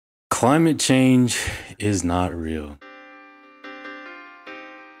Climate change is not real.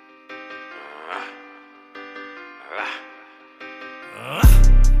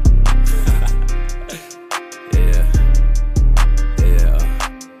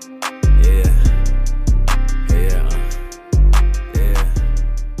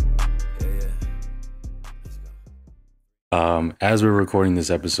 As we're recording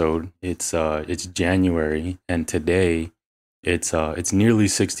this episode, it's January, and today it's nearly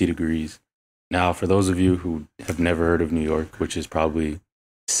 60 degrees. Now, for those of you who have never heard of New York, which is probably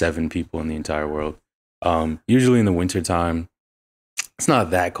 7 people in the entire world, usually in the wintertime, it's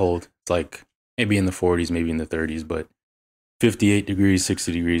not that cold. It's like maybe in the 40s, maybe in the 30s, but 58 degrees,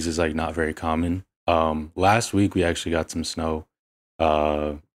 60 degrees is like not very common. Last week we actually got some snow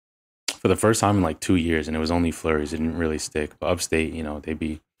for the first time in like 2 years, and it was only flurries. It didn't really stick. But upstate, they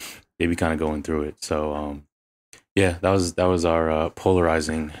be kind of going through it. So yeah, that was our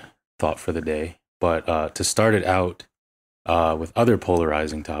polarizing thought for the day. But to start it out with other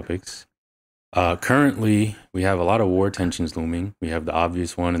polarizing topics, currently we have a lot of war tensions looming. We have the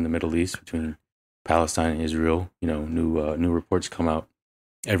obvious one in the Middle East between Palestine and Israel. New reports come out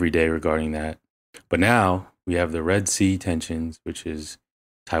every day regarding that. But now we have the Red Sea tensions, which is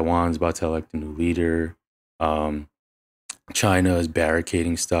Taiwan's about to elect a new leader. China is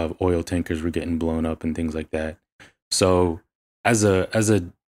barricading stuff. Oil tankers were getting blown up and things like that. So as a,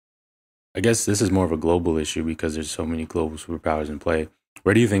 I guess this is more of a global issue because there's so many global superpowers in play.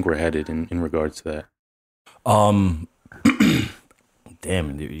 Where do you think we're headed in regards to that?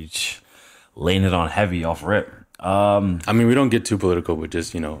 Damn, dude, you're laying it on heavy off rip. I mean, we don't get too political, but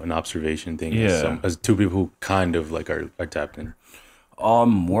just, an observation thing. Yeah. As two people who kind of like are tapped in.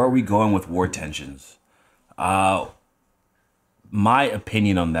 Where are we going with war tensions? My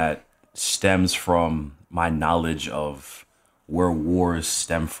opinion on that stems from my knowledge of where wars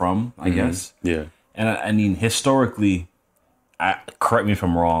stem from, I guess. Yeah. And I mean, historically, correct me if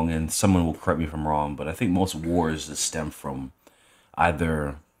I'm wrong, and someone will correct me if I'm wrong, but I think most wars just stem from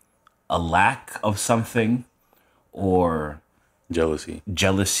either a lack of something or jealousy,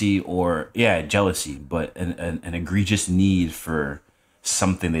 but an egregious need for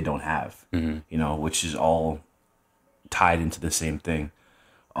something they don't have, which is all tied into the same thing.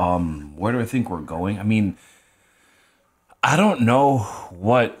 Where do I think we're going? I mean, I don't know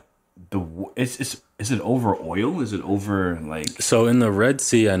what is it over oil? Is it over So in the Red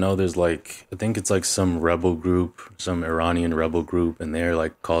Sea, I know there's I think it's some rebel group, some Iranian rebel group, and they're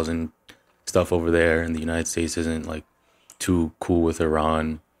causing stuff over there, and the United States isn't too cool with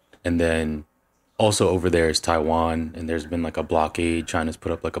Iran. And then also over there is Taiwan, and there's been a blockade. China's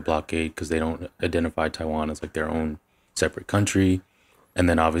put up a blockade because they don't identify Taiwan as their own separate country. And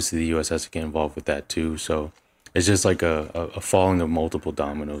then obviously the U.S. has to get involved with that too. So it's just a falling of multiple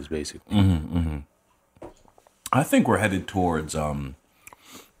dominoes, basically. I think we're headed towards some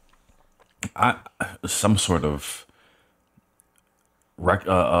sort of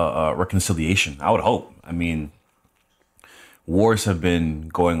reconciliation. I would hope. I mean, wars have been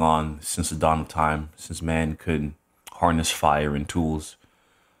going on since the dawn of time, since man could harness fire and tools.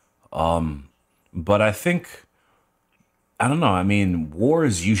 But I think, I don't know. I mean,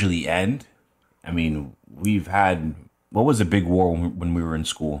 wars usually end. I mean, we've had, what was a big war when we were in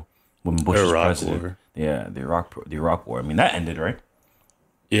school? When Bush was president? War. Yeah, the Iraq War. I mean, that ended, right?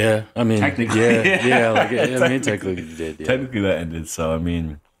 Yeah, I mean, technically, technically it did. Yeah. Technically, that ended. So, I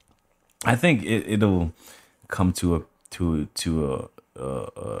mean, I think it'll come to a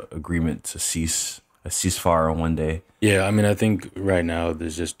agreement to cease a ceasefire one day. Yeah, I mean, I think right now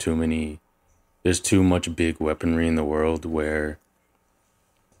there's just too much big weaponry in the world where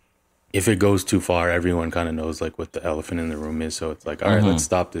if it goes too far, everyone kind of knows what the elephant in the room is. So it's all right, let's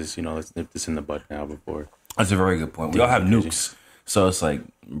stop this. Let's nip this in the bud now before. That's a very good point. We all have nukes. So it's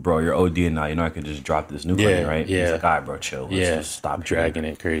bro, you're ODing now. I could just drop this nuke on you, right? Yeah. It's all right, bro, chill. Let's just stop dragging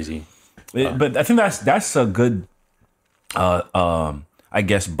it crazy. But I think that's a good, I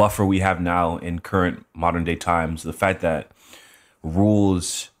guess, buffer we have now in current modern day times. The fact that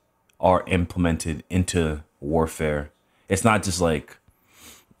rules are implemented into warfare. It's not just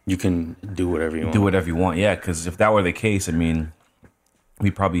you can do whatever you want. Do whatever you want, yeah. Because if that were the case, I mean, we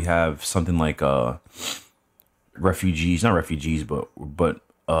probably have something but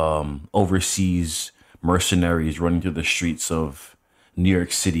overseas mercenaries running through the streets of New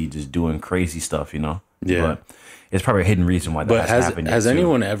York City just doing crazy stuff, Yeah. But it's probably a hidden reason why that hasn't happened yet. Has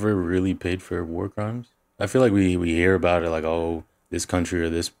anyone ever really paid for war crimes? I feel like we hear about it this country or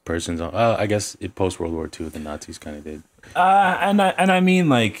this person's on. I guess post World War II, the Nazis kind of did. And I mean,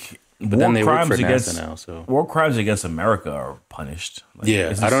 But then they work for NASA now, so war crimes against America are punished. Like,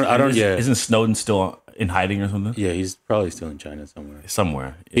 yeah, I don't. Yeah, isn't Snowden still in hiding or something? Yeah, he's probably still in China somewhere.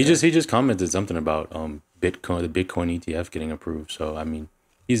 Somewhere. Yeah. He just commented something about Bitcoin, the Bitcoin ETF getting approved. So I mean,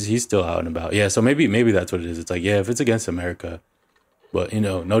 he's still out and about. Yeah, so maybe that's what it is. It's like, yeah, if it's against America, but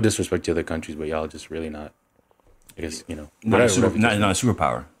no disrespect to other countries, but y'all just really not. I guess not a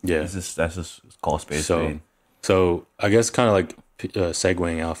superpower. Yeah, that's just called space. So I guess kind of like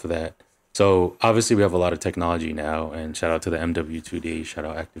segueing off of that. So obviously we have a lot of technology now, and shout out to the MW2D, shout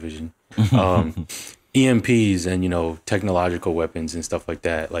out Activision. EMPs and technological weapons and stuff like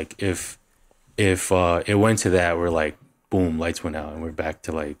that. Like if it went to that, we're like, boom, lights went out, and we're back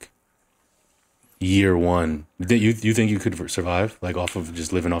to like year one. You think you could survive like off of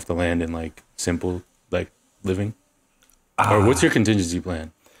just living off the land and like simple like living? Or what's your contingency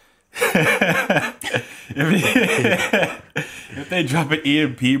plan? If they drop an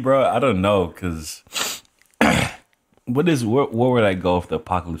EMP, bro, I don't know, because where would I go if the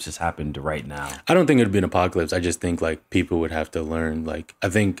apocalypse just happened right now? I don't think it would be an apocalypse. I just think like people would have to learn. Like I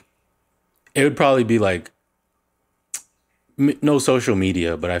think it would probably be like no social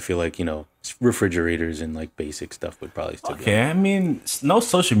media, but I feel like refrigerators and like basic stuff would probably still be. Okay, I mean, no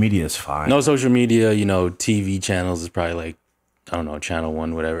social media is fine. No social media, TV channels is probably like, I don't know, channel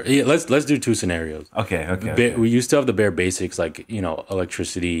 1, whatever. Yeah, let's do 2 scenarios. Okay. We still have the bare basics like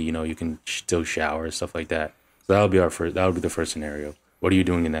electricity. You can still shower, stuff like that. So that would be the first scenario. What are you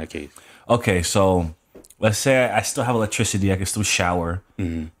doing in that case? Okay, so let's say I still have electricity. I can still shower.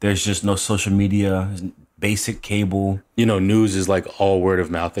 Mm-hmm. There's just no social media, basic cable. News is like all word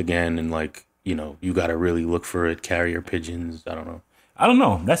of mouth again, and like you got to really look for it. Carrier pigeons. I don't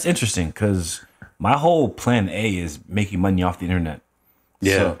know. That's interesting because my whole plan A is making money off the internet.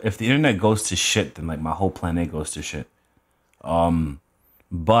 Yeah. So if the internet goes to shit, then like my whole plan A goes to shit.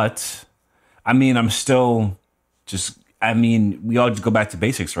 But I mean, we all just go back to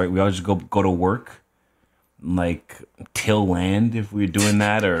basics, right? We all just go to work, like till land if we're doing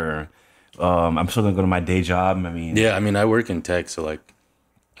that, or I'm still gonna go to my day job. I work in tech, so like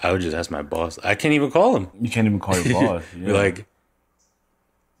I would just ask my boss. I can't even call him. You can't even call your boss. Yeah. Be like,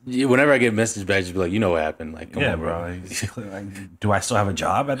 whenever I get a message back, just be like, what happened? Like, come on, bro. Like, do I still have a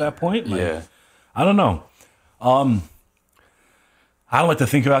job at that point? Like, yeah. I don't know. I don't like to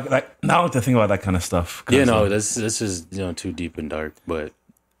think about that kind of stuff. Yeah, no, this is too deep and dark. But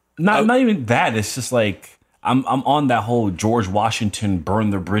not even that. It's just like I'm on that whole George Washington burn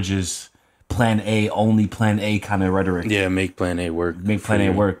the bridges, plan A only, plan A kind of rhetoric. Yeah, make plan A work. Make plan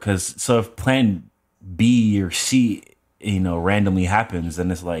A work, because so if plan B or C randomly happens,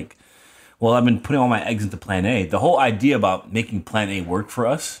 then it's like, well, I've been putting all my eggs into plan A. The whole idea about making plan A work for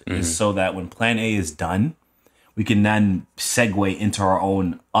us is so that when plan A is done, we can then segue into our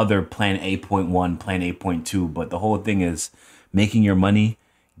own other plan A.1, plan A.2. But the whole thing is making your money,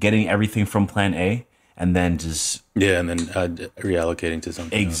 getting everything from plan A, and then just and then reallocating to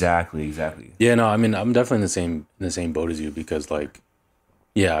something. Exactly. Yeah, no, I mean, I'm definitely in the same boat as you, because like,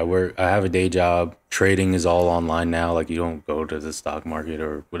 yeah, I have a day job. Trading is all online now. Like, you don't go to the stock market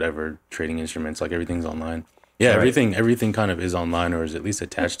or whatever trading instruments. Like, everything's online. Yeah, right. Everything kind of is online, or is at least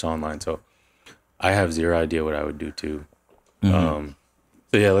attached to online. So I have zero idea what I would do too. Mm-hmm.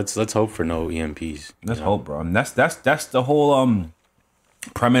 So yeah, let's hope for no EMPs. Let's hope, bro. And that's the whole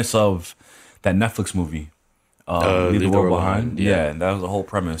premise of that Netflix movie. Leave the World Behind. Yeah, that was the whole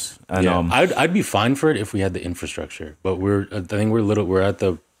premise. And I'd be fine for it if we had the infrastructure, but we're at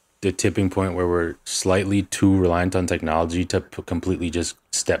the tipping point where we're slightly too reliant on technology to completely just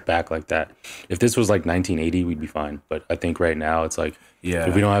step back like that. If this was like 1980, we'd be fine. But I think right now it's like,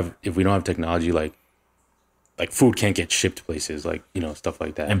 if we don't have technology, like food can't get shipped places, like stuff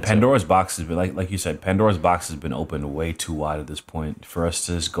like that. And Pandora's box has been like you said, Pandora's box has been opened way too wide at this point for us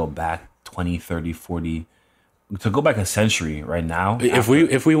to just go back 20, 30, 40, to go back a century right now. If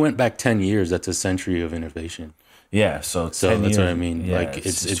we went back 10 years, that's a century of innovation. Yeah, so that's what I mean. Yeah, like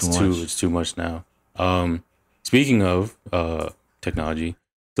it's too much now. Speaking of technology,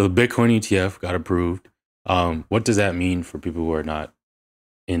 so the Bitcoin ETF got approved. What does that mean for people who are not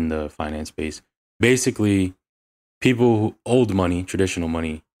in the finance space? Basically, people who old money, traditional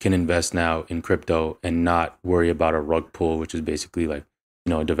money, can invest now in crypto and not worry about a rug pull, which is basically like,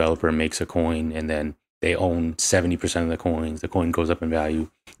 a developer makes a coin and then they own 70% of the coins. The coin goes up in value.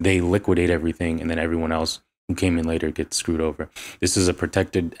 They liquidate everything, and then everyone else who came in later gets screwed over. This is a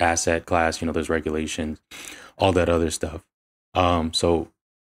protected asset class. There's regulations, all that other stuff. So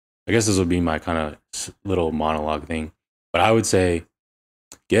I guess this will be my kind of little monologue thing. But I would say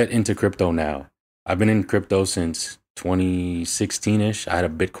get into crypto now. I've been in crypto since 2016-ish. I had a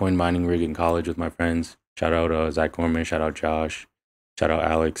Bitcoin mining rig in college with my friends. Shout out Zach Corman, shout out Josh, shout out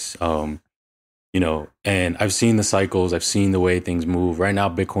Alex. And I've seen the cycles, I've seen the way things move. Right now,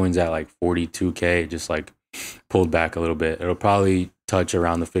 Bitcoin's at like 42K, just like pulled back a little bit. It'll probably touch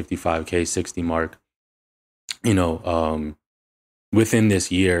around the 55K, 60 mark, within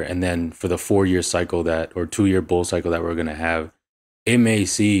this year. And then for the 4-year cycle or 2-year bull cycle that we're going to have, it may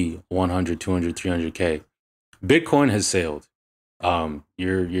see 100, 200, 300K. Bitcoin has sailed.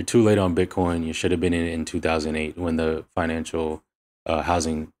 You're too late on Bitcoin. You should have been in 2008 when the financial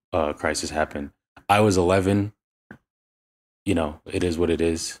housing crisis happened. I was 11. It is what it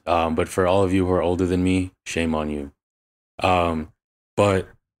is. But for all of you who are older than me, shame on you. But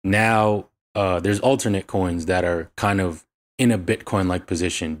now there's alternate coins that are kind of in a Bitcoin-like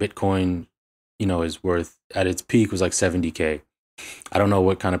position. Bitcoin, is worth, at its peak was like 70K. I don't know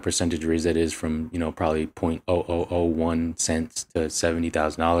what kind of percentage raise that is from, probably 0.0001 cents to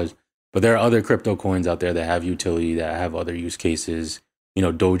 $70,000. But there are other crypto coins out there that have utility, that have other use cases.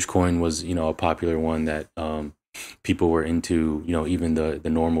 Dogecoin was, a popular one that people were into, even the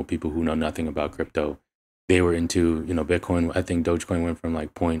normal people who know nothing about crypto. They were into, Bitcoin. I think Dogecoin went from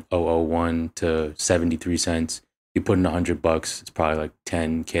like 0.001 to 73 cents. You put in $100, it's probably like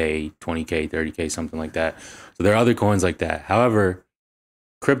 10K, 20K, 30K, something like that. So there are other coins like that. However,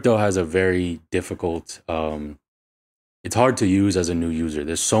 crypto has a very difficult, it's hard to use as a new user.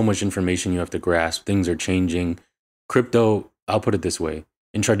 There's so much information you have to grasp. Things are changing. Crypto, I'll put it this way.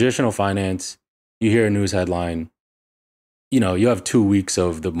 In traditional finance, you hear a news headline, you have 2 weeks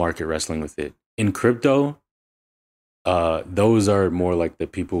of the market wrestling with it. In crypto, those are more like the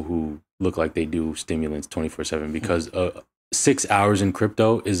people who look like they do stimulants 24/7, because 6 hours in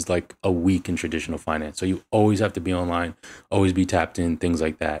crypto is like a week in traditional finance. So you always have to be online, always be tapped in, things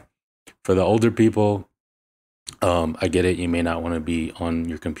like that. For the older people, I get it. You may not want to be on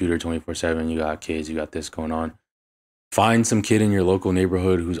your computer 24/7. You got kids, you got this going on. Find some kid in your local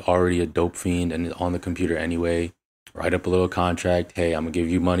neighborhood who's already a dope fiend and is on the computer anyway. Write up a little contract. Hey, I'm going to give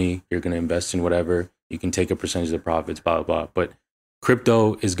you money. You're going to invest in whatever. You can take a percentage of the profits, blah, blah, blah. But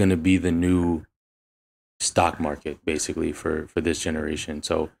crypto is going to be the new stock market, basically, for this generation.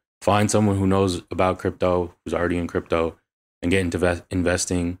 So find someone who knows about crypto, who's already in crypto, and get into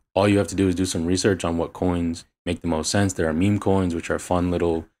investing. All you have to do is do some research on what coins make the most sense. There are meme coins, which are fun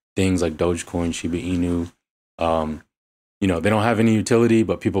little things like Dogecoin, Shiba Inu. They don't have any utility,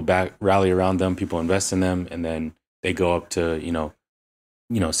 but people rally around them. People invest in them, and then they go up to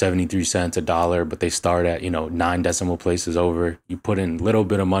 73 cents, $1, but they start at 9 decimal places over. You put in a little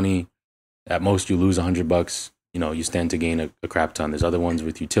bit of money, at most you lose $100. You stand to gain a crap ton. There's other ones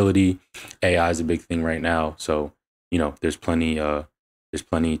with utility. AI is a big thing right now, so there's plenty to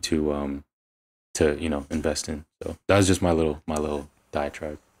invest in. So that was just my little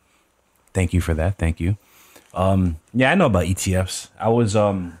diatribe. Thank you for that. Thank you. I know about ETFs. I was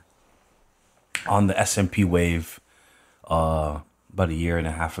on the S&P wave about a year and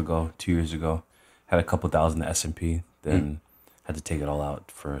a half ago, 2 years ago. Had a couple thousand in the S&P, then had to take it all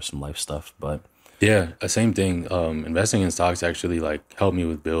out for some life stuff. But yeah, same thing. Investing in stocks actually like helped me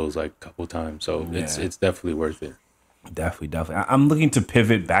with bills like a couple times, so it's definitely worth it. Definitely. I'm looking to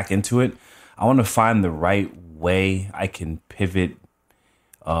pivot back into it. I want to find the right way I can pivot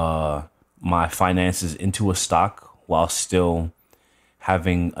my finances into a stock while still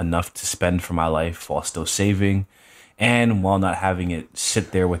having enough to spend for my life, while still saving, and while not having it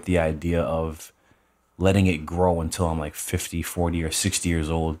sit there with the idea of letting it grow until I'm like 50, 40, or 60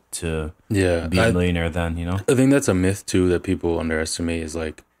 years old to be a millionaire then, I think that's a myth too that people underestimate, is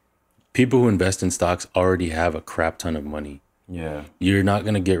like people who invest in stocks already have a crap ton of money. Yeah. You're not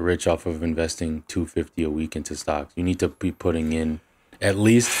going to get rich off of investing $250 a week into stocks. You need to be putting in at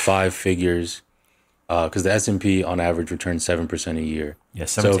least 5 figures, because the S&P on average returns 7% a year. Yeah,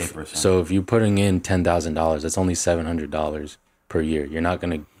 7%. So if you're putting in $10,000, that's only $700 per year.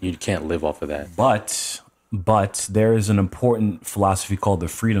 You can't live off of that. But there is an important philosophy called the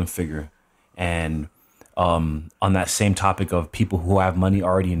freedom figure, and on that same topic of people who have money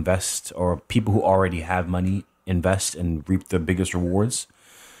already invest, or people who already have money invest and reap the biggest rewards.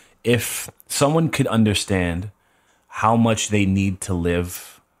 If someone could understand how much they need to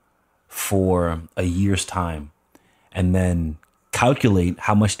live for a year's time, and then calculate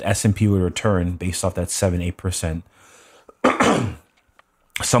how much the S&P would return based off that 7-8%,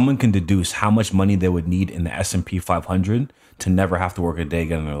 someone can deduce how much money they would need in the S&P 500 to never have to work a day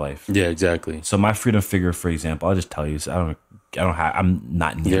again in their life. Yeah, exactly. So my freedom figure, for example, I'll just tell you, I'm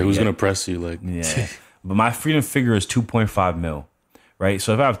not near. Yeah, who's gonna press you like? Yeah, but my freedom figure is 2.5 mil, right?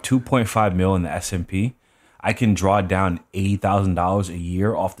 So if I have 2.5 mil in the S&P, I can draw down $80,000 a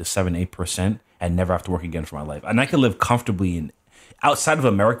year off the 7-8% and never have to work again for my life. And I can live comfortably in outside of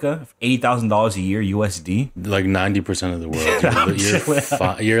America, $80,000 a year USD. Like 90% of the world.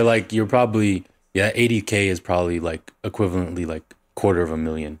 You're probably 80K is probably like equivalently like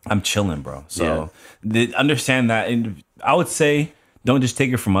 $250,000. I'm chilling, bro. So understand that, and I would say don't just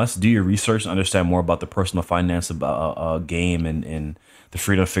take it from us. Do your research and understand more about the personal finance about game and the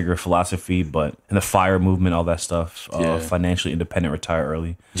freedom figure philosophy, and the FIRE movement, all that stuff. Financially independent, retire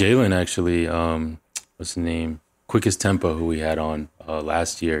early. Jalen actually, what's his name? Quickest Tempo, who we had on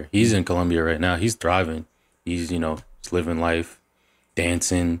last year. He's in Colombia right now. He's thriving. He's just living life,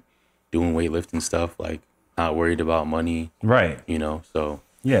 dancing, doing weightlifting stuff, like not worried about money. Right. So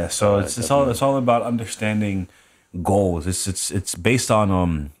yeah. So it's all about understanding goals. It's based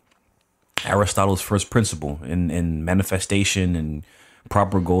on Aristotle's first principle in manifestation and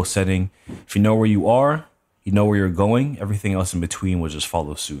proper goal setting. If you know where you are, you know where you're going, everything else in between will just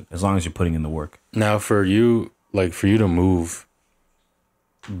follow suit as long as you're putting in the work. Now for you to move,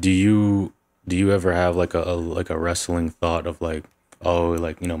 do you ever have like a wrestling thought of like, oh,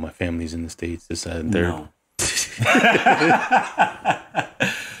 like, my family's in the States, this, that, and third? No.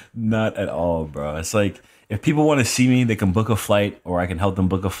 Not at all, bro. It's like, if people want to see me, they can book a flight, or I can help them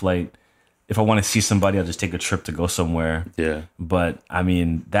book a flight. If I want to see somebody, I'll just take a trip to go somewhere. Yeah. But I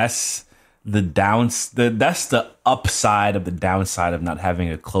mean, that's that's the upside of the downside of not having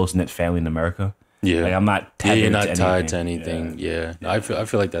a close knit family in America. Yeah. Like, I'm not tethered you're not to tied to anything. Yeah. I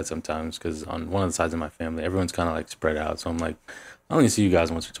feel like that sometimes, because on one of the sides of my family, everyone's kind of like spread out. So I'm like, I only see you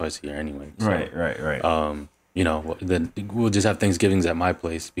guys once or twice a year anyway. So, Right. Then we'll just have Thanksgivings at my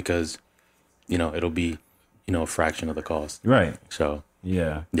place because, it'll be, a fraction of the cost. Right. So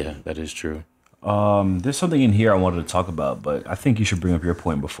yeah, that is true. There's something in here I wanted to talk about, but I think you should bring up your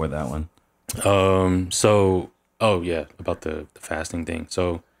point before that one. About the fasting thing.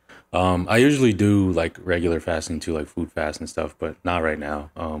 So, I usually do like regular fasting too, like food fast and stuff, but not right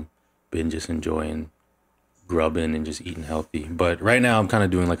now. Been just enjoying grubbing and just eating healthy. But right now I'm kind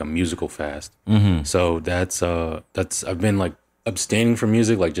of doing like a musical fast. Mm-hmm. So that's I've been like abstaining from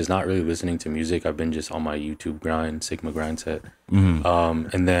music, like just not really listening to music. I've been just on my YouTube grind, Sigma grind set.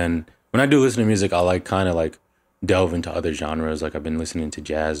 Mm-hmm. And then when I do listen to music, I like kind of like delve into other genres. Like I've been listening to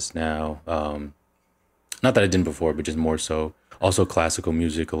jazz now. Not that I didn't before, but just more so. Also classical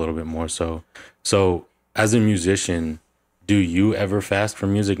music a little bit more so. So as a musician, do you ever fast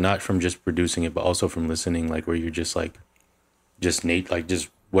from music? Not from just producing it, but also from listening, like where you're just like, just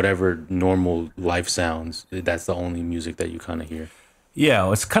whatever normal life sounds, that's the only music that you kind of hear. Yeah,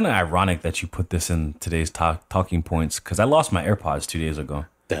 well, it's kind of ironic that you put this in today's talking points, because I lost my AirPods 2 days ago.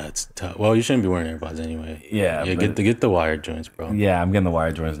 That's tough. Well, you shouldn't be wearing AirPods anyway. Yeah, get the wired joints, bro. Yeah, I'm getting the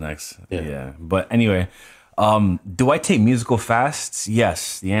wired joints next. Yeah. But anyway, do I take musical fasts?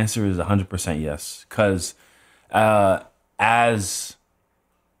 Yes. The answer is 100% yes. Because as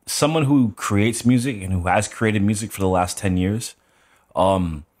someone who creates music and who has created music for the last 10 years,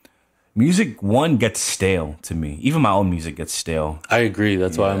 music gets stale to me. Even my own music gets stale. I agree.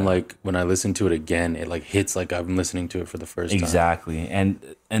 That's why I'm like, when I listen to it again, it like hits like I'm listening to it for the first time. Exactly.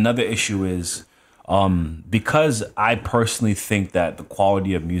 And another issue is because I personally think that the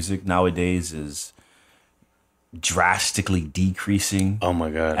quality of music nowadays is drastically decreasing. Oh my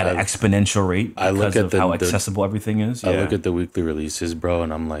god! At an exponential rate because of how accessible everything is. I look at the weekly releases, bro,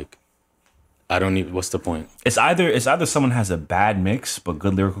 and I'm like, I don't even. What's the point? It's either someone has a bad mix but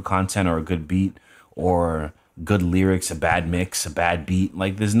good lyrical content, or a good beat, or good lyrics, a bad mix, a bad beat.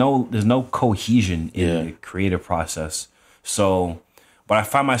 Like there's no cohesion in the creative process. So what I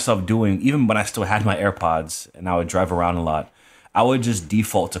find myself doing, even when I still had my AirPods and I would drive around a lot, I would just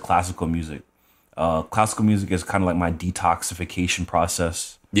default to classical music. Classical music is kind of like my detoxification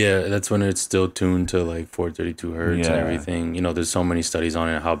process. Yeah, that's when it's still tuned to like 432 hertz and everything. There's so many studies on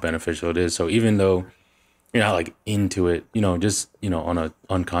it, how beneficial it is. So even though you're not like into it, just on a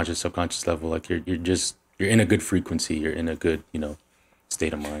unconscious, subconscious level, like you're in a good frequency, you're in a good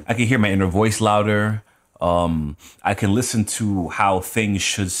state of mind. I can hear my inner voice louder. I can listen to how things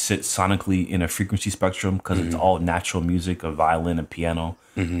should sit sonically in a frequency spectrum, because it's all natural music, a violin, a piano.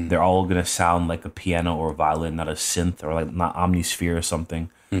 Mm-hmm. They're all going to sound like a piano or a violin, not a synth or like not omnisphere or something.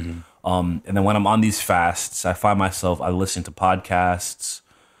 Mm-hmm. And then when I'm on these fasts, I find myself, I listen to podcasts,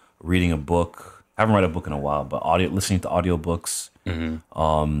 reading a book. I haven't read a book in a while, but listening to audiobooks.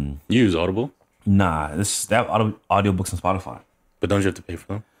 Mm-hmm. You use Audible? Nah, they have audiobooks on Spotify. But don't you have to pay for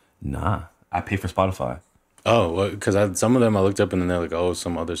them? Nah, I pay for Spotify. Oh, because some of them I looked up and then they're like, oh,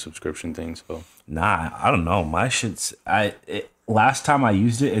 some other subscription thing. So nah, I don't know. My shit's last time I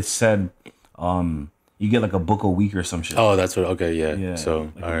used it, it said you You get like a book a week or some shit. Oh, that's what. Okay, yeah. Yeah,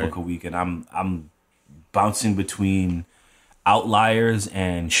 So, like all a right. book a week, and I'm bouncing between Outliers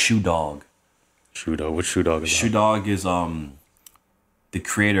and Shoe Dog. Shoe Dog. What Shoe Dog is Shoe that? Dog is the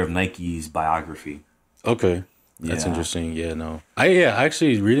creator of Nike's biography. Okay. That's Yeah. interesting. Yeah, no. Yeah,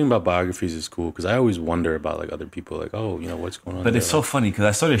 actually reading about biographies is cool because I always wonder about like other people, like, oh, what's going on But there? it's so funny because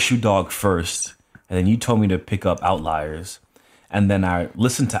I started Shoe Dog first, and then you told me to pick up Outliers, and then I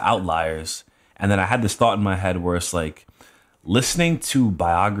listened to Outliers, and then I had this thought in my head where it's like listening to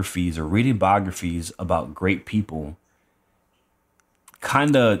biographies or reading biographies about great people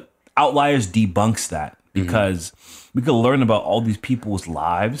kind of Outliers debunks that because we could learn about all these people's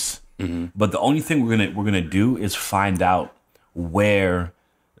lives, but the only thing we're gonna do is find out where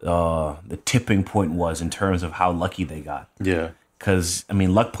the tipping point was in terms of how lucky they got. Yeah. Because I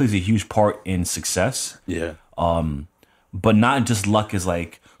mean, luck plays a huge part in success, Yeah. but not just luck is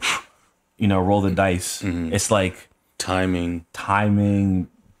like roll the dice. It's like Timing. timing,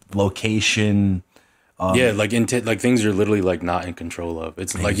 location. Yeah, like like things you're literally like not in control of.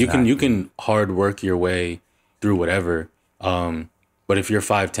 It's like you can hard work your way through whatever. But if you're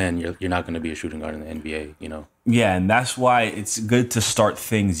 5'10", you're not going to be a shooting guard in the NBA. Yeah, and that's why it's good to start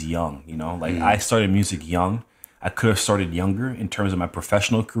things young. Like I started music young. I could have started younger in terms of my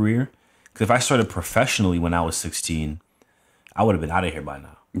professional career. Because if I started professionally when I was 16, I would have been out of here by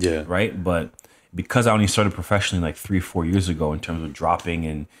now. Yeah. Right? But because I only started professionally like 3-4 years ago in terms of dropping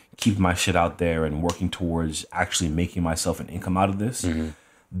and keeping my shit out there and working towards actually making myself an income out of this,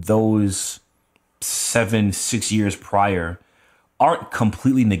 those 7-6 years prior aren't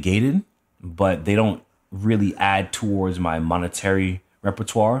completely negated, but they don't really add towards my monetary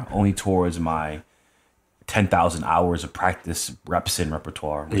repertoire, only towards my 10,000 hours of practice reps in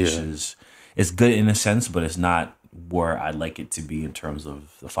repertoire, which is good in a sense, but it's not where I'd like it to be in terms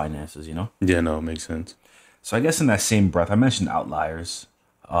of the finances, Yeah, no, it makes sense. So I guess in that same breath, I mentioned Outliers.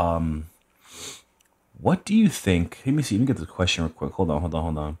 What do you think? Let me see. Let me get the question real quick. Hold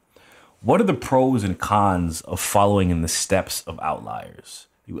on. What are the pros and cons of following in the steps of Outliers?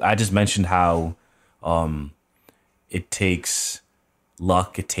 I just mentioned how it takes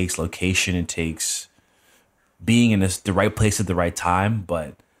luck, it takes location, it takes being in the right place at the right time,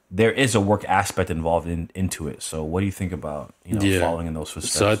 but there is a work aspect involved into it. So what do you think about following in those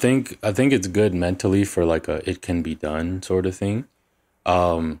footsteps? So I think it's good mentally for like a it can be done sort of thing.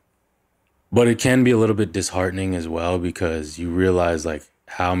 But it can be a little bit disheartening as well because you realize like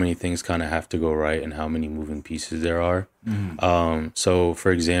how many things kind of have to go right and how many moving pieces there are. So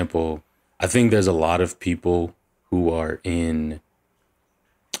for example, I think there's a lot of people who are in,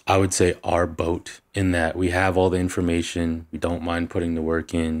 I would say, our boat in that we have all the information. We don't mind putting the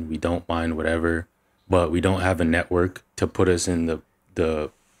work in. We don't mind whatever, but we don't have a network to put us in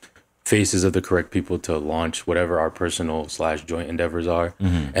the faces of the correct people to launch whatever our personal / joint endeavors are.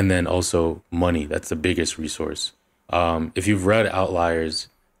 And then also money. That's the biggest resource. If you've read Outliers,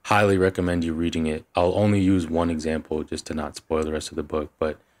 highly recommend you reading it. I'll only use one example just to not spoil the rest of the book.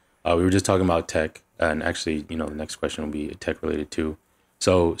 But we were just talking about tech. And actually, the next question will be tech related too.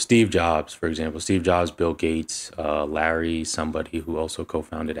 So Steve Jobs, for example, Bill Gates, Larry, somebody who also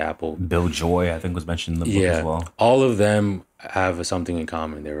co-founded Apple. Bill Joy, I think, was mentioned in the book as well. All of them have something in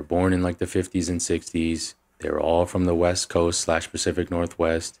common. They were born in like the 50s and 60s. They were all from the West Coast / Pacific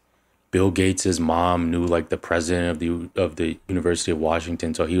Northwest. Bill Gates's mom knew like the president of the University of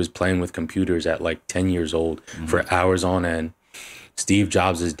Washington. So he was playing with computers at like 10 years old for hours on end. Steve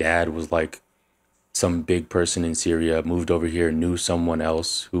Jobs' dad was like some big person in Syria, moved over here, knew someone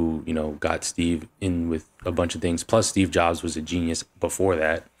else who, got Steve in with a bunch of things. Plus, Steve Jobs was a genius before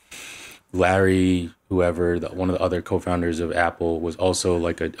that. Larry, whoever, one of the other co-founders of Apple, was also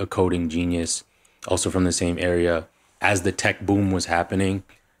like a coding genius, also from the same area as the tech boom was happening.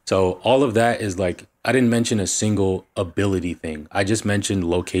 So all of that is like, I didn't mention a single ability thing. I just mentioned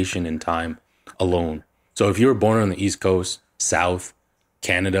location and time alone. So if you were born on the East Coast, South,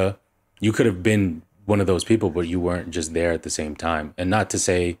 Canada, you could have been one of those people, but you weren't just there at the same time. And not to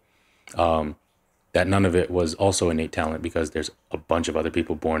say that none of it was also innate talent, because there's a bunch of other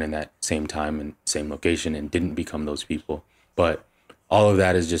people born in that same time and same location and didn't become those people. But all of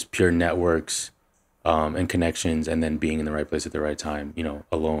that is just pure networks and connections, and then being in the right place at the right time,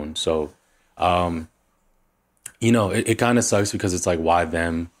 alone. So, it kind of sucks because it's like, why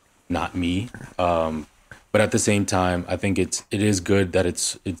them, not me? But at the same time, I think it is good that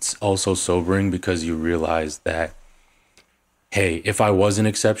it's also sobering, because you realize that, hey, if I was an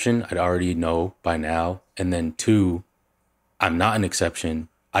exception, I'd already know by now. And then 2, I'm not an exception.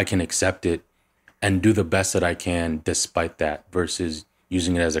 I can accept it and do the best that I can despite that, versus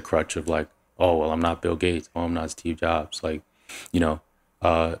using it as a crutch of like, oh well, I'm not Bill Gates, oh I'm not Steve Jobs, like, you know.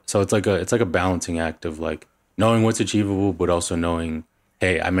 So it's like a balancing act of like knowing what's achievable, but also knowing,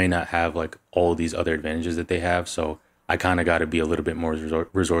 hey, I may not have like all these other advantages that they have, so I kind of got to be a little bit more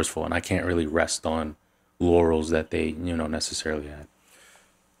resourceful, and I can't really rest on laurels that they, you know, necessarily had.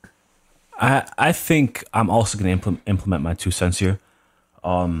 I think I'm also going to implement my 2 cents here.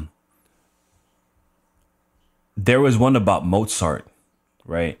 There was one about Mozart,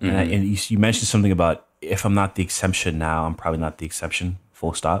 right? And you mentioned something about if I'm not the exception now, I'm probably not the exception.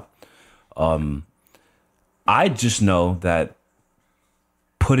 Full stop. I just know that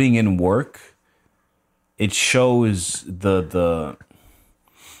putting in work, it shows the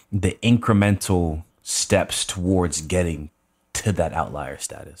incremental steps towards getting to that outlier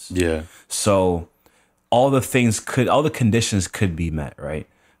status. Yeah. So all the conditions could be met, right?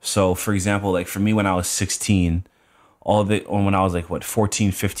 So for example, like for me when I was 16, when I was like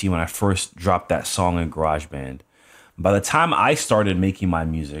 14, 15, when I first dropped that song in GarageBand, by the time I started making my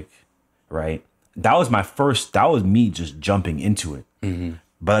music, right? That was me just jumping into it. Mm-hmm.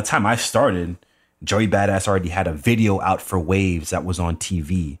 By the time I started, Joey Badass already had a video out for Waves that was on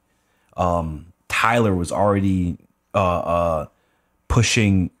TV. Tyler was already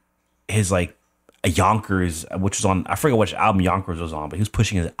pushing his like Yonkers, which was on, I forget which album Yonkers was on, but he was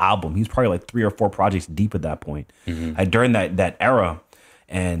pushing his album. He was probably like 3 or 4 projects deep at that point. During that era,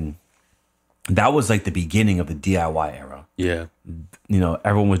 and that was like the beginning of the DIY era. Yeah. You know,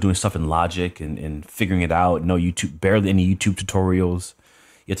 everyone was doing stuff in Logic and figuring it out. No YouTube, barely any YouTube tutorials.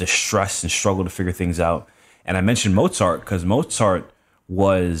 You had to stress and struggle to figure things out. And I mentioned Mozart because Mozart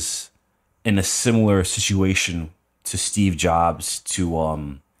was in a similar situation to Steve Jobs,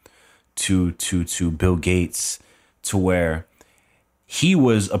 to Bill Gates, to where he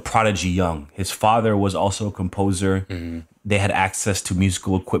was a prodigy young. His father was also a composer. They had access to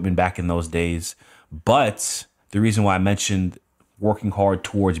musical equipment back in those days. But the reason why I mentioned working hard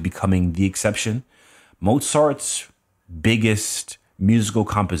towards becoming the exception, Mozart's biggest musical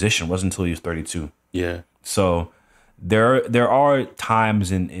composition wasn't until he was 32. Yeah. So there are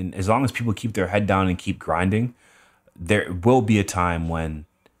times, in as long as people keep their head down and keep grinding, there will be a time when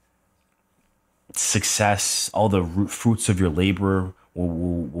success, all the fruits of your labor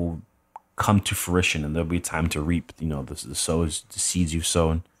will come to fruition, and there'll be time to reap, you know, the seeds you've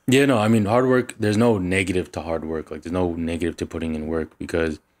sown. Yeah, no, I mean, hard work, there's no negative to hard work. Like, there's no negative to putting in work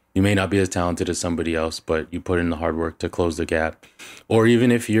because you may not be as talented as somebody else, but you put in the hard work to close the gap. Or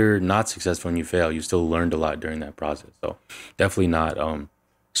even if you're not successful and you fail, you still learned a lot during that process. So definitely not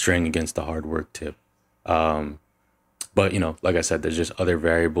straying against the hard work tip. But, you know, like I said, there's just other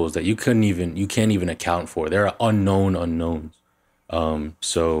variables that you can't even account for. There are unknown unknowns.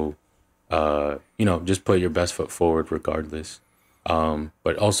 So, you know, just put your best foot forward regardless.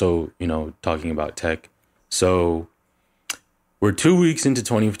 But also, you know, talking about tech. So we're 2 weeks into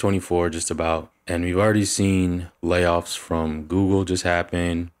 2024, just about, and we've already seen layoffs from Google just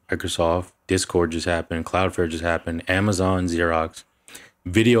happen, Microsoft, Discord just happened, Cloudflare just happened, Amazon, Xerox,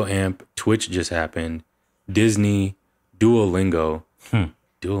 Video Amp, Twitch just happened, Disney, Duolingo.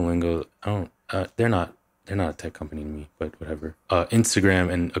 Duolingo, they're not a tech company to me, but whatever.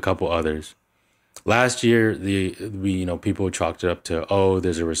 Instagram and a couple others. Last year, people chalked it up to, oh,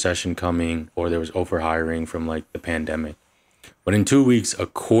 there's a recession coming, or there was overhiring from like the pandemic. But in 2 weeks,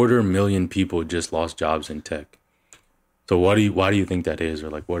 250,000 people just lost jobs in tech. So why do you think that is?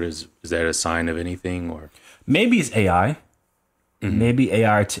 Or like, is that a sign of anything? Or maybe it's AI. Maybe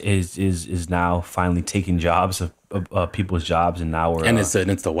AI is now finally taking jobs of people's jobs, and now it's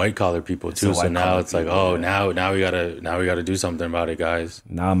the white collar people too. So now it's like, oh, now we gotta do something about it, guys.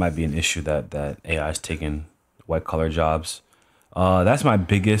 Now it might be an issue that AI is taking white collar jobs. That's my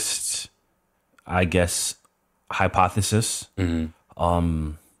biggest, I guess, hypothesis. Yeah,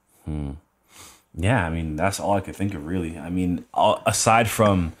 I mean, that's all I could think of, really. I mean, aside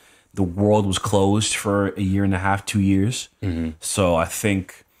from the world was closed for a year and a half, 2 years. So I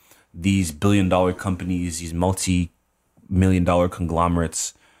think these billion-dollar companies, these multi-million-dollar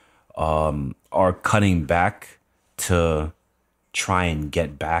conglomerates, are cutting back to try and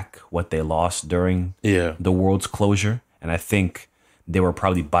get back what they lost during the world's closure. And I think they were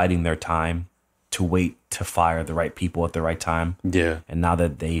probably biding their time to wait to fire the right people at the right time. Yeah. And now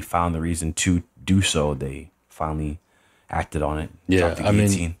that they found the reason to do so, they finally acted on it. Yeah. I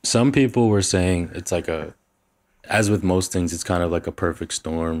mean, some people were saying it's like as with most things, it's kind of like a perfect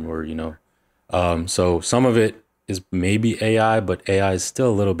storm, or, you know, so some of it is maybe AI, but AI is still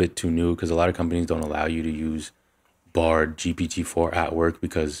a little bit too new because a lot of companies don't allow you to use barred GPT-4 at work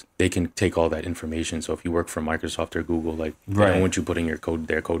because they can take all that information. So if you work for Microsoft or Google, like they don't want you putting their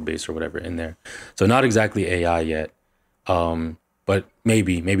code base or whatever in there. So not exactly AI yet, but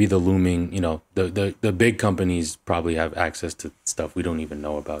maybe the looming, the big companies probably have access to stuff we don't even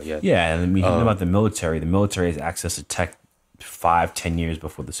know about yet. Yeah, and I mean, about the military. The military has access to tech 5-10 years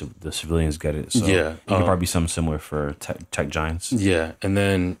before the civilians get it. So yeah, it could probably be something similar for tech giants. Yeah, and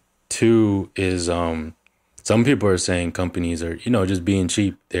then 2 is some people are saying companies are just being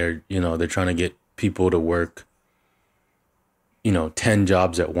cheap. They're trying to get people to work 10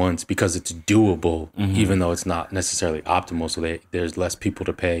 jobs at once because it's doable, even though it's not necessarily optimal. So there's less people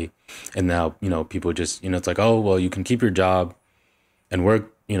to pay, and now people just it's like, oh well, you can keep your job and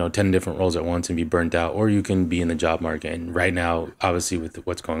work 10 different roles at once and be burnt out, or you can be in the job market. And right now, obviously, with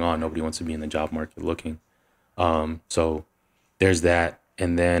what's going on, nobody wants to be in the job market looking. So there's that.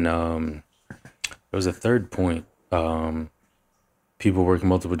 And then there was a third point. People working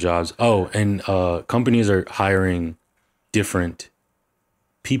multiple jobs. Oh, and companies are hiring different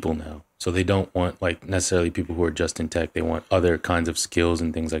people now. So they don't want like necessarily people who are just in tech. They want other kinds of skills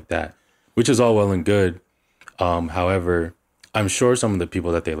and things like that, which is all well and good. However, I'm sure some of the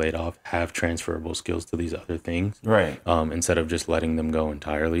people that they laid off have transferable skills to these other things, right? Instead of just letting them go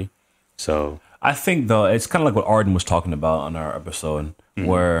entirely. So I think though it's kind of like what Arden was talking about on our episode,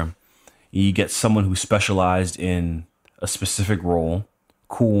 where you get someone who specialized in a specific role.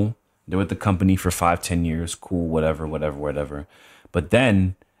 Cool, they're with the company for 5-10 years. Cool, whatever. But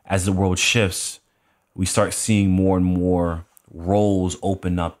then as the world shifts, we start seeing more and more roles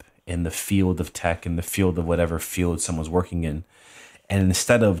open up in the field of tech, in the field of whatever field someone's working in. And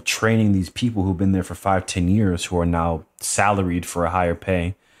instead of training these people who've been there for 5-10 years, who are now salaried for a higher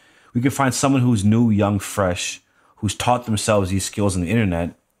pay, we could find someone who's new, young, fresh, who's taught themselves these skills on the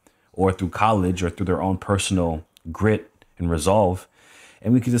internet or through college or through their own personal grit and resolve.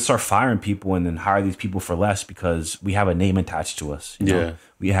 And we could just start firing people and then hire these people for less because we have a name attached to us. You know?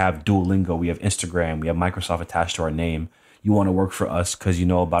 We have Duolingo, we have Instagram, we have Microsoft attached to our name. You want to work for us because you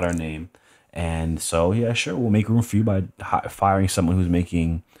know about our name. And so, yeah, sure, we'll make room for you by firing someone who's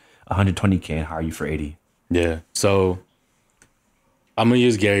making $120K and hire you for 80. Yeah. So I'm going to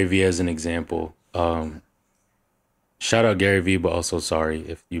use Gary Vee as an example. Shout out Gary Vee, but also sorry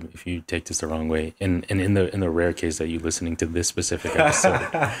if you take this the wrong way. And in the rare case that you're listening to this specific episode,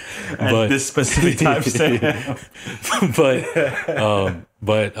 but this specific time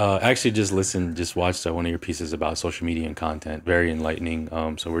but actually just watched one of your pieces about social media and content. Very enlightening.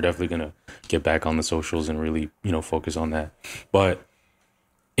 So we're definitely gonna get back on the socials and really focus on that. But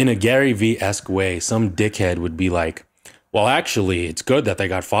in a Gary Vee-esque way, some dickhead would be like, well, actually, it's good that they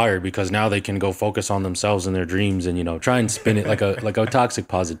got fired because now they can go focus on themselves and their dreams and, try and spin it like a toxic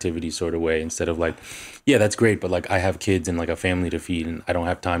positivity sort of way instead of like, yeah, that's great. But like I have kids and like a family to feed and I don't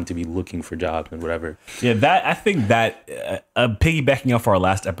have time to be looking for jobs and whatever. Yeah, I think that piggybacking off our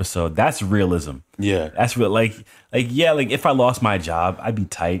last episode, that's realism. Yeah. That's real. Like if I lost my job, I'd be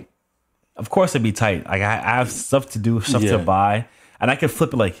tight. Of course I'd be tight. Like I have stuff to do, stuff to buy. And I could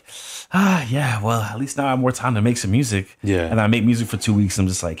flip it like, well, at least now I have more time to make some music. Yeah. And I make music for 2 weeks. I'm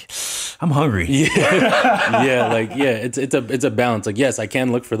just like, I'm hungry. Yeah. It's a balance. Like, yes, I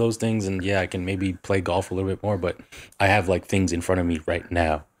can look for those things. And yeah, I can maybe play golf a little bit more. But I have like things in front of me right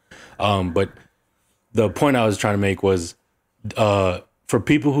now. But the point I was trying to make was for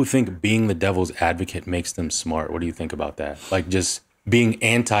people who think being the devil's advocate makes them smart. What do you think about that? Like just being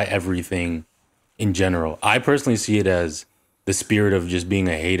anti everything in general. I personally see it as the spirit of just being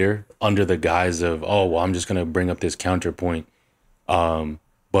a hater under the guise of, oh, well, I'm just going to bring up this counterpoint.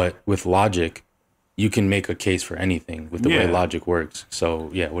 But with logic, you can make a case for anything with the way logic works.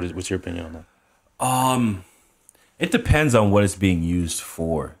 So, yeah, what's your opinion on that? It depends on what it's being used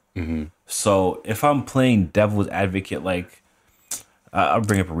for. Mm-hmm. So if I'm playing devil's advocate, like I'll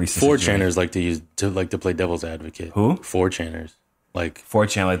bring up a recent 4chaners like to play devil's advocate. Who? 4chaners. Like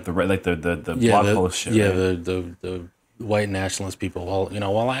 4chan, like the blog post shit. Yeah, right? the white nationalist people,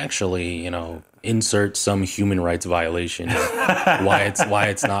 well, actually, insert some human rights violation, why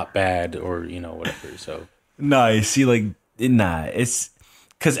it's not bad or, whatever. So no, you see, like, it's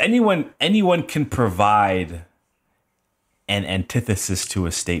because anyone can provide an antithesis to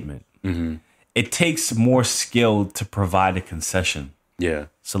a statement. Mm-hmm. It takes more skill to provide a concession. Yeah.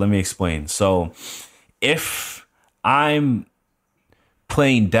 So let me explain. So if I'm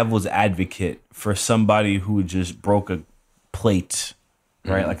playing devil's advocate for somebody who just broke a plate,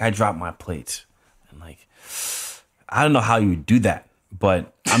 right? Mm-hmm. Like I dropped my plate and like, I don't know how you do that,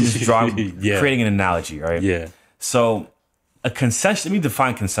 but I'm just creating an analogy, right? Yeah. So a concession, let me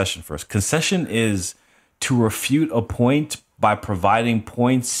define concession first. Concession is to refute a point by providing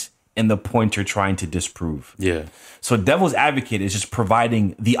points in the point you're trying to disprove. Yeah. So devil's advocate is just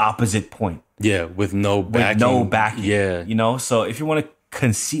providing the opposite point. Yeah, with no backing. Yeah. You know, so if you want to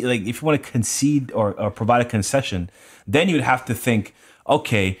concede or provide a concession, then you'd have to think,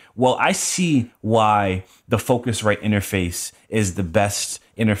 okay, well, I see why the Focusrite interface is the best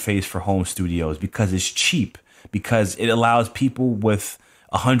interface for home studios because it's cheap, because it allows people with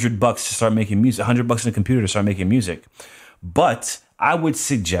 $100 to start making music, $100 in a computer to start making music. But I would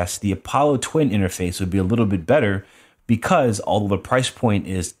suggest the Apollo Twin interface would be a little bit better because although the price point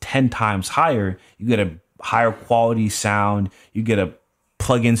is 10 times higher, you get a higher quality sound, you get a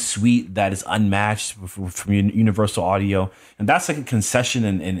plug-in suite that is unmatched from Universal Audio. And that's like a concession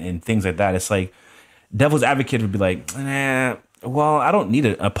and things like that. It's like devil's advocate would be like, well, I don't need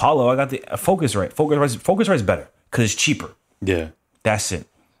an Apollo. I got the Focusrite. Focusrite is better because it's cheaper. Yeah. That's it.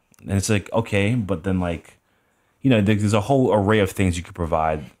 And it's like, okay, but then like, you know, there's a whole array of things you could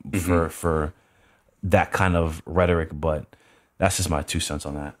provide for that kind of rhetoric, but that's just my 2 cents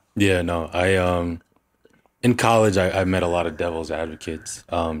on that. Yeah, no, in college, I met a lot of devil's advocates,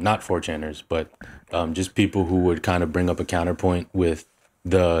 not 4chaners, but just people who would kind of bring up a counterpoint with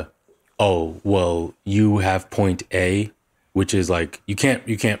oh, well, you have point A, which is like, you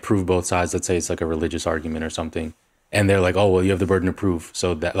can't prove both sides. Let's say it's like a religious argument or something. And they're like, oh, well, you have the burden of proof.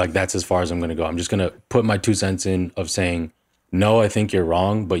 So that's as far as I'm going to go. I'm just going to put my 2 cents in of saying, no, I think you're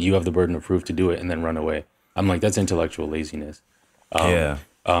wrong, but you have the burden of proof to do it, and then run away. I'm like, that's intellectual laziness.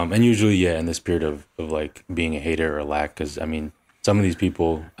 And usually, in the spirit of like being a hater or a lack, because I mean, some of these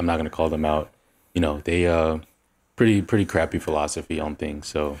people, I'm not going to call them out, you know, they pretty crappy philosophy on things.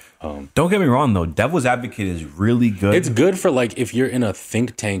 So don't get me wrong though, devil's advocate is really good. It's good for like if you're in a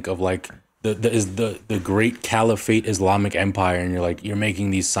think tank of like the great caliphate Islamic empire, and you're like, you're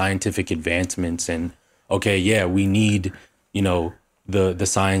making these scientific advancements, and okay, yeah, we need, you know, the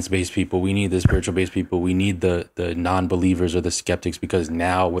science-based people, we need the spiritual-based people, we need the non-believers or the skeptics, because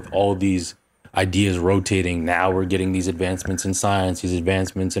now with all these ideas rotating, now we're getting these advancements in science, these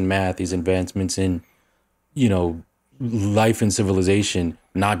advancements in math, these advancements in, you know, life and civilization,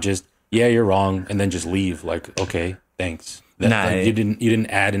 not just, yeah, you're wrong, and then just leave. Like, okay, thanks. You didn't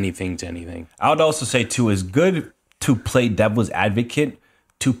add anything to anything. I would also say too, it's good to play devil's advocate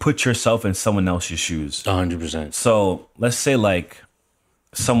to put yourself in someone else's shoes. 100%. So let's say like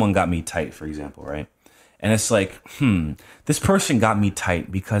someone got me tight, for example, right? And it's like, this person got me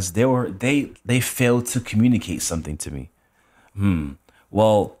tight because they failed to communicate something to me.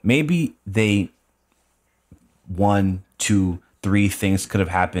 Well, maybe 1, 2, 3 things could have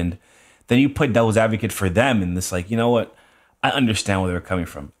happened. Then you play devil's advocate for them, and it's like, you know what? I understand where they're coming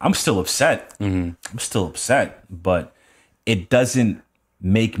from. I'm still upset. I'm still upset, but it doesn't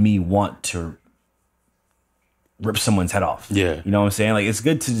make me want to rip someone's head off. Yeah. You know what I'm saying? Like, it's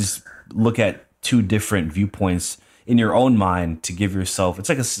good to just look at 2 different viewpoints in your own mind to give yourself, it's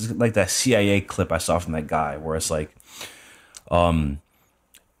like that CIA clip I saw from that guy where it's like, when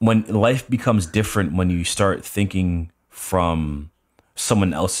life becomes different when you start thinking from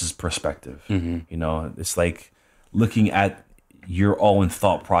someone else's perspective. You know, it's like looking at your own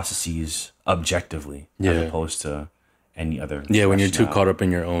thought processes objectively as opposed to any other. Yeah, when you're too caught up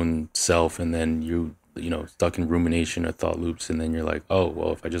in your own self, and then you know, stuck in rumination or thought loops, and then you're like, oh,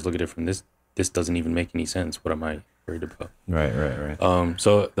 well, if I just look at it from this doesn't even make any sense. What am I worried about? Right.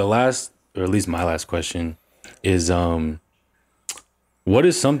 So the last, or at least my last question is, what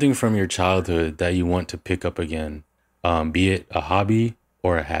is something from your childhood that you want to pick up again? Be it a hobby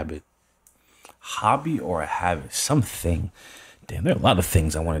or a habit? Hobby or a habit? Something. Damn, there are a lot of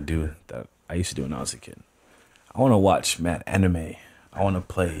things I want to do that I used to do when I was a kid. I want to watch mad anime. I want to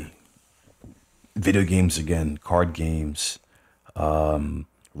play video games again, card games,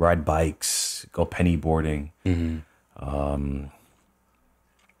 ride bikes, go penny boarding. I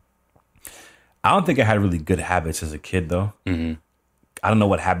don't think I had really good habits as a kid, though. I don't know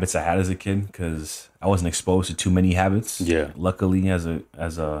what habits I had as a kid because I wasn't exposed to too many habits. Yeah. Luckily, as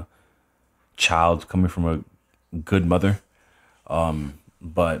a child coming from a good mother.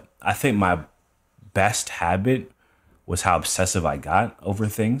 But I think my best habit was how obsessive I got over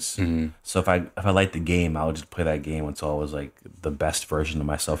things. So if I liked the game, I would just play that game until I was like the best version of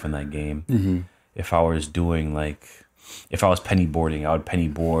myself in that game. If I was penny boarding, I would penny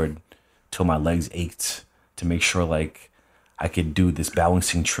board till my legs ached to make sure like I could do this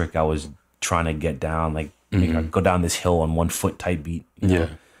balancing trick I was trying to get down, like go down this hill on 1 foot type beat. You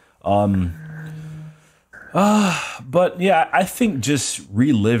know? But yeah, I think just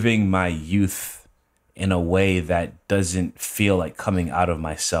reliving my youth in a way that doesn't feel like coming out of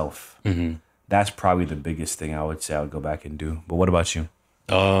myself. That's probably the biggest thing I would say I would go back and do. But what about you?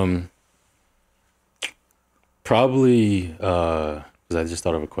 Probably because I just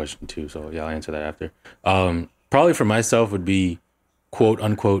thought of a question too, so yeah, I'll answer that after. Probably for myself would be quote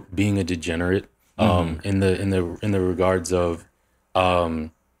unquote being a degenerate. In the regards of my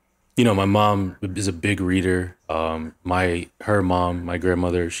mom is a big reader. Her mom, my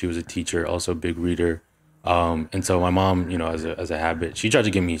grandmother, she was a teacher, also a big reader. And so my mom, as a habit, she tried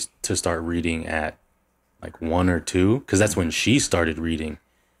to get me to start reading at like 1 or 2, because that's when she started reading.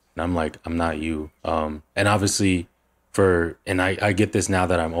 And I'm like, I'm not you. And obviously I get this now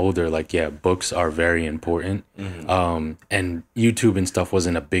that I'm older, like, yeah, books are very important. And YouTube and stuff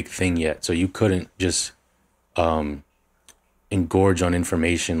wasn't a big thing yet. So you couldn't just engorge on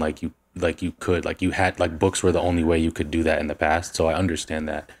information like you could. Like you had, like, books were the only way you could do that in the past. So I understand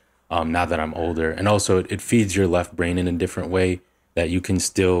that now that I'm older. And also it feeds your left brain in a different way, that you can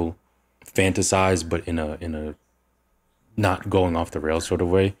still fantasize, but in a not going off the rails sort of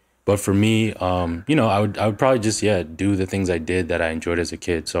way. But for me, I would probably just, do the things I did that I enjoyed as a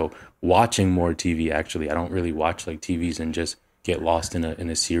kid. So watching more TV, actually. I don't really watch like TVs and just get lost in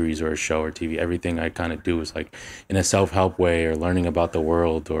a series or a show or TV. Everything I kind of do is like in a self-help way, or learning about the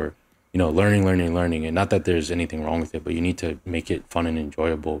world, or, learning. And not that there's anything wrong with it, but you need to make it fun and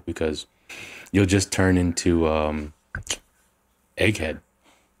enjoyable, because you'll just turn into egghead.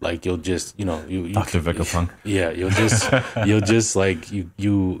 Like you'll just, you Dr. Vegapunk. Yeah, you'll just like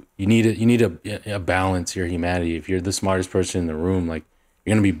you need a balance your humanity. If you're the smartest person in the room, like,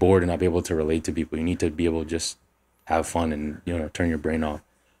 you're gonna be bored and not be able to relate to people. You need to be able to just have fun and turn your brain off.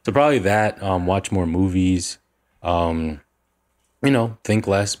 So probably that. Watch more movies. Think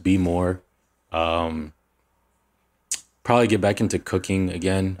less, be more. Probably get back into cooking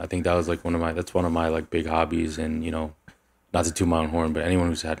again. I think that was like one of my like big hobbies. And not to toot my own horn, but anyone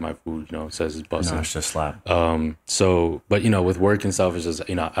who's had my food, says it's busting. No, it's just slap. So, but with work and stuff, it's just,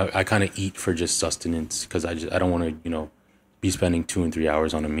 I kind of eat for just sustenance, because I don't want to, be spending 2 and 3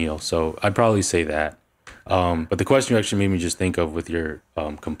 hours on a meal. So I'd probably say that. But the question you actually made me just think of with your your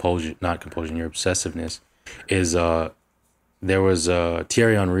obsessiveness, is there was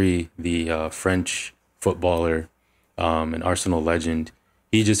Thierry Henry, the French footballer, an Arsenal legend.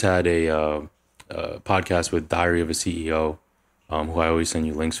 He just had a podcast with Diary of a CEO, who I always send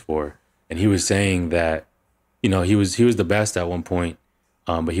you links for, and he was saying that he was the best at one point,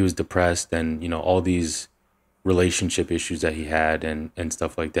 but he was depressed, and all these relationship issues that he had, and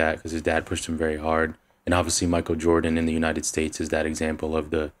stuff like that, because his dad pushed him very hard. And obviously Michael Jordan in the United States is that example of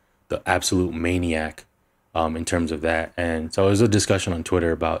the absolute maniac in terms of that. And so there was a discussion on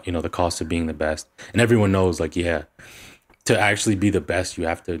Twitter about the cost of being the best, and everyone knows, like, yeah, to actually be the best, you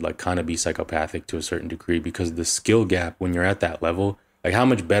have to like kind of be psychopathic to a certain degree, because the skill gap when you're at that level, like, how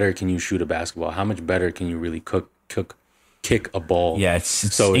much better can you shoot a basketball? How much better can you really kick a ball? Yeah, it's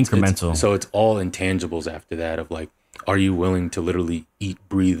so incremental. So it's all intangibles after that, of like, are you willing to literally eat,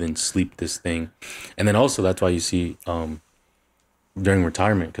 breathe, and sleep this thing? And then also that's why you see during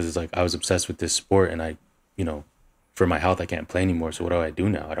retirement, because it's like, I was obsessed with this sport, and I, for my health, I can't play anymore. So what do I do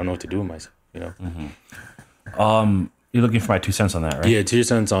now? I don't know what to do with myself, You're looking for my 2 cents on that, right? Yeah, 2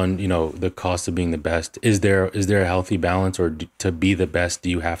 cents on, the cost of being the best. Is there a healthy balance, or to be the best, do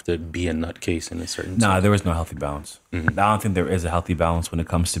you have to be a nutcase in a certain No, there is no healthy balance. I don't think there is a healthy balance when it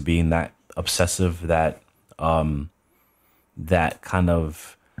comes to being that obsessive, that kind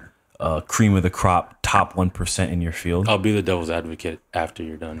of cream of the crop, top 1% in your field. I'll be the devil's advocate after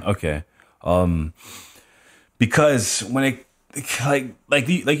you're done. Okay. Because when it, like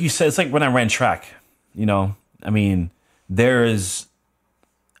you said, it's like when I ran track, I mean, there is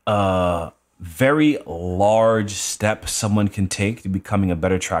a very large step someone can take to becoming a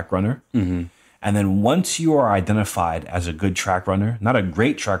better track runner. And then once you are identified as a good track runner, not a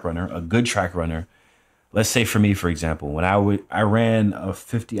great track runner, a good track runner, let's say for me, for example, when I ran a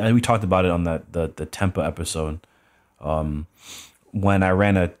 50, we talked about it on the Tempa episode, when I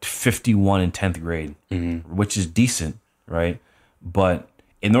ran a 51 in 10th grade, which is decent, right? But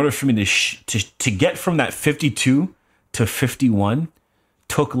in order for me to get from that 52 to 51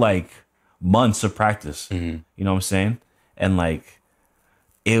 took like months of practice. You know what I'm saying? And like,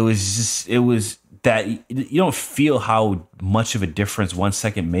 it was that you don't feel how much of a difference 1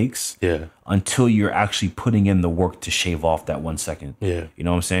 second makes until you're actually putting in the work to shave off that 1 second. You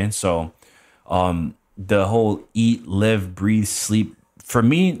know what I'm saying? So the whole eat, live, breathe, sleep, for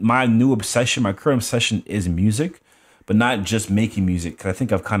me, my current obsession is music, but not just making music, because I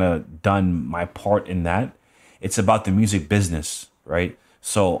think I've kind of done my part in that. It's about the music business, right?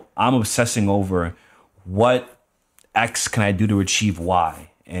 So I'm obsessing over what X can I do to achieve Y,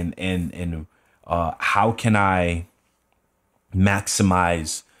 and How can I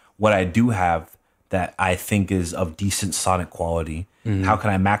maximize what I do have that I think is of decent sonic quality? How can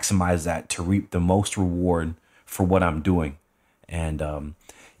I maximize that to reap the most reward for what I'm doing? And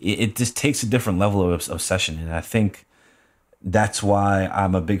it just takes a different level of obsession. And I think that's why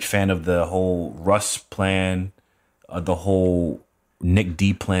I'm a big fan of the whole Russ plan, the whole Nick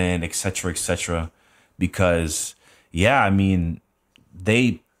D plan, et cetera, because yeah, I mean,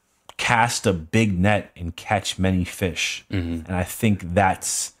 they cast a big net and catch many fish. And I think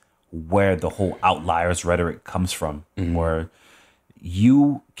that's where the whole outliers rhetoric comes from, where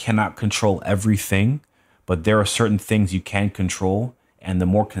you cannot control everything, but there are certain things you can control. And the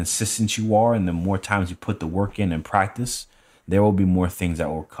more consistent you are and the more times you put the work in and practice, there will be more things that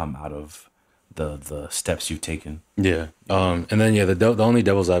will come out of the steps you've taken. Yeah. And then, yeah, the only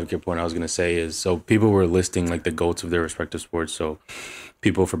devil's advocate point I was going to say is, so people were listing like the GOATs of their respective sports. So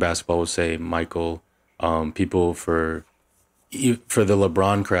people for basketball will say Michael. People for the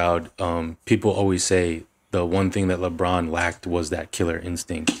LeBron crowd, people always say the one thing that LeBron lacked was that killer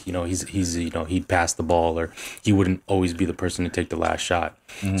instinct. You know, he's he'd pass the ball, or he wouldn't always be the person to take the last shot.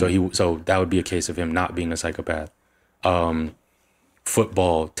 So that would be a case of him not being a psychopath.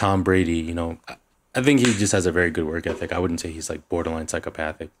 Football, Tom Brady, I think he just has a very good work ethic. I wouldn't say he's like borderline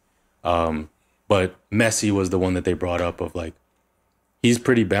psychopathic. But Messi was the one that they brought up of like, he's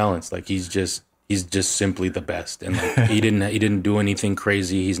pretty balanced. Like he's just simply the best. And like he didn't do anything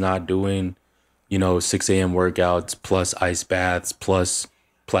crazy. He's not doing, 6 a.m. workouts plus ice baths plus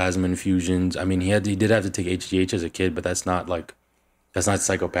plasma infusions. I mean, he did have to take HGH as a kid, but that's not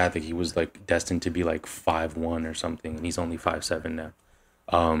psychopathic. He was like destined to be like 5'1" or something, and he's only 5'7" now.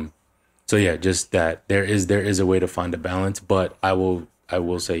 So yeah, just that there is a way to find a balance, but I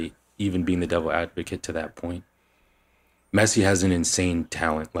will say, even being the devil advocate to that point, Messi has an insane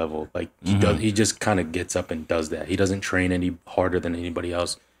talent level. Like he just kind of gets up and does that. He doesn't train any harder than anybody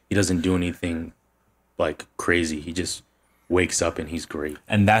else. He doesn't do anything like crazy. He just wakes up and he's great.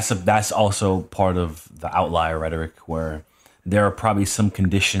 And that's also part of the outlier rhetoric, where there are probably some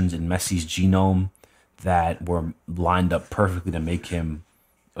conditions in Messi's genome that were lined up perfectly to make him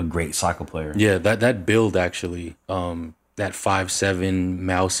a great soccer player. Yeah, that build actually, that 5'7",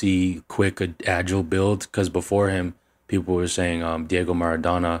 mousy, quick, agile build. Because before him, people were saying Diego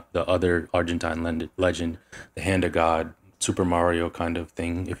Maradona, the other Argentine legend, the hand of God, Super Mario kind of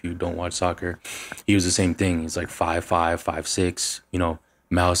thing. If you don't watch soccer, he was the same thing. He's like 5'5", 5'6",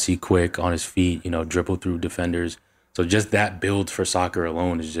 mousy, quick on his feet, dribble through defenders. So just that build for soccer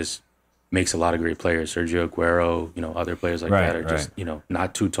alone is just makes a lot of great players. Sergio Aguero, other players like that are just,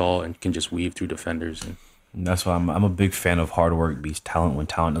 not too tall and can just weave through defenders. And that's why I'm a big fan of hard work beats talent when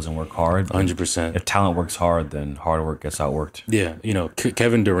talent doesn't work hard. 100%. If talent works hard, then hard work gets outworked. Yeah,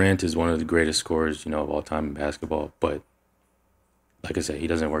 Kevin Durant is one of the greatest scorers, of all time in basketball. But like I said, he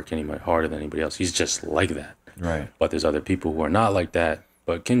doesn't work any harder than anybody else. He's just like that. Right. But there's other people who are not like that,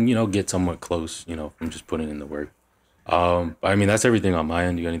 but can, get somewhat close, from just putting in the work. I mean, that's everything on my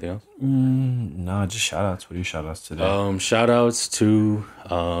end. You got anything else? No, just shout outs. What are your shout outs today? Shout outs to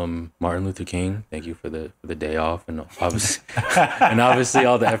Martin Luther King. Thank you for the day off, and obviously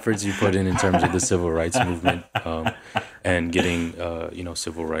all the efforts you put in terms of the civil rights movement, and getting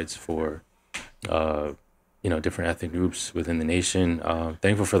civil rights for different ethnic groups within the nation.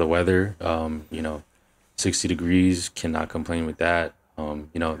 Thankful for the weather. 60 degrees, cannot complain with that.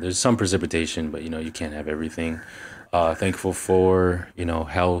 There's some precipitation, but you can't have everything. Thankful for,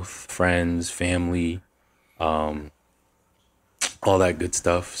 health, friends, family, all that good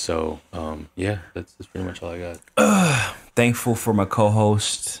stuff. So, yeah, that's pretty much all I got. Thankful for my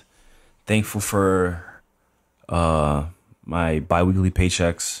co-host. Thankful for my bi-weekly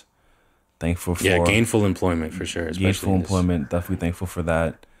paychecks. Thankful for... Yeah, gainful employment for sure. Gainful employment, definitely thankful for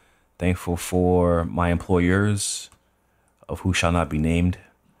that. Thankful for my employers, of who shall not be named.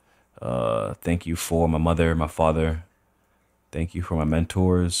 Thank you for my mother, my father. Thank you for my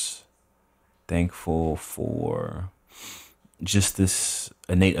mentors. Thankful for just this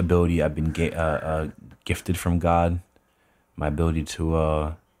innate ability I've been gifted from God. My ability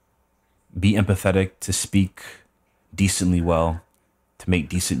to be empathetic, to speak decently well, to make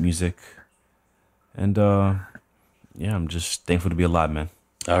decent music. And yeah, I'm just thankful to be alive, man.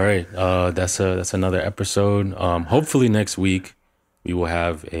 All right. That's another episode. Hopefully next week we will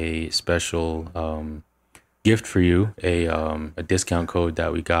have a special gift for you, a discount code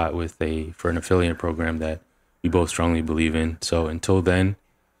that we got for an affiliate program that we both strongly believe in. So until then,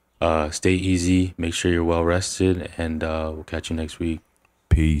 stay easy, make sure you're well rested, and we'll catch you next week.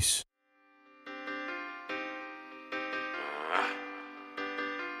 Peace.